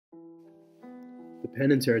The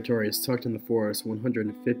Penan territory is tucked in the forest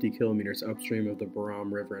 150 kilometers upstream of the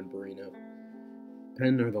Baram River in Borneo.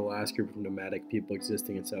 Penan are the last group of nomadic people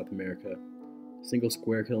existing in South America. A single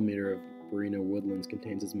square kilometer of Borneo woodlands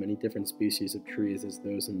contains as many different species of trees as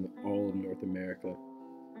those in all of North America.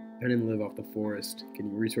 Penan live off the forest,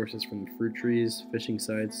 getting resources from fruit trees, fishing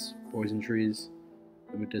sites, poison trees,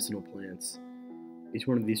 and medicinal plants. Each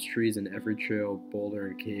one of these trees and every trail, boulder,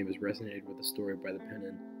 and cave is resonated with a story by the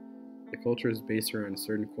Penan. The culture is based around a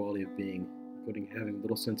certain quality of being, including having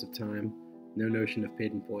little sense of time, no notion of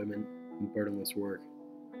paid employment, and burdenless work.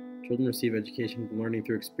 Children receive education from learning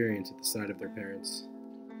through experience at the side of their parents.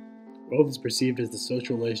 Wealth is perceived as the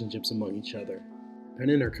social relationships among each other.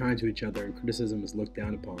 Penan are kind to each other and criticism is looked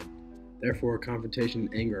down upon. Therefore, confrontation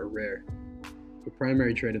and anger are rare. The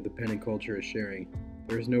primary trait of the Penan culture is sharing.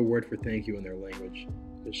 There is no word for thank you in their language,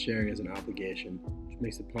 because sharing is an obligation, which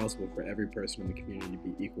makes it possible for every person in the community to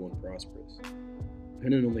be equal and prosperous.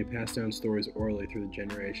 Penan only pass down stories orally through the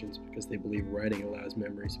generations because they believe writing allows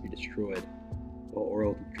memories to be destroyed, while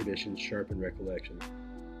oral traditions sharpen recollection.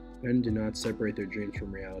 Penan do not separate their dreams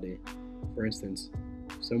from reality. For instance,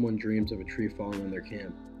 if someone dreams of a tree falling on their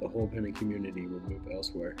camp, the whole Penan community will move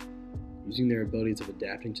elsewhere. Using their abilities of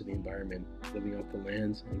adapting to the environment, living off the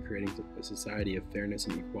land, and creating a society of fairness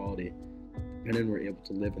and equality, the Penan were able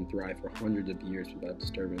to live and thrive for hundreds of years without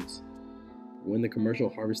disturbance. When the commercial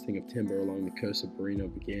harvesting of timber along the coast of Borneo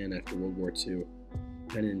began after World War II,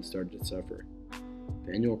 Penan started to suffer.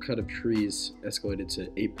 The annual cut of trees escalated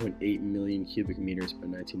to 8.8 million cubic meters by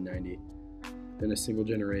 1990. Within a single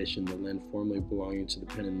generation, the land formerly belonging to the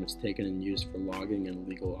Penan was taken and used for logging and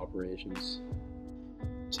illegal operations.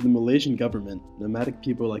 To the Malaysian government, nomadic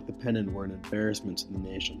people like the Penan were an embarrassment to the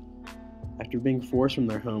nation. After being forced from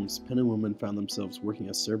their homes, Penan women found themselves working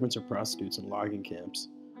as servants or prostitutes in logging camps,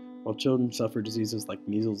 while children suffered diseases like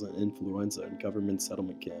measles and influenza in government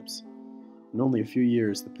settlement camps. In only a few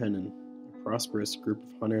years, the Penan, a prosperous group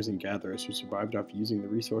of hunters and gatherers who survived off using the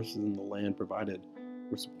resources in the land provided,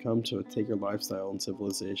 were succumbed to a taker lifestyle and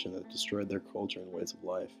civilization that destroyed their culture and ways of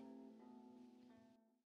life.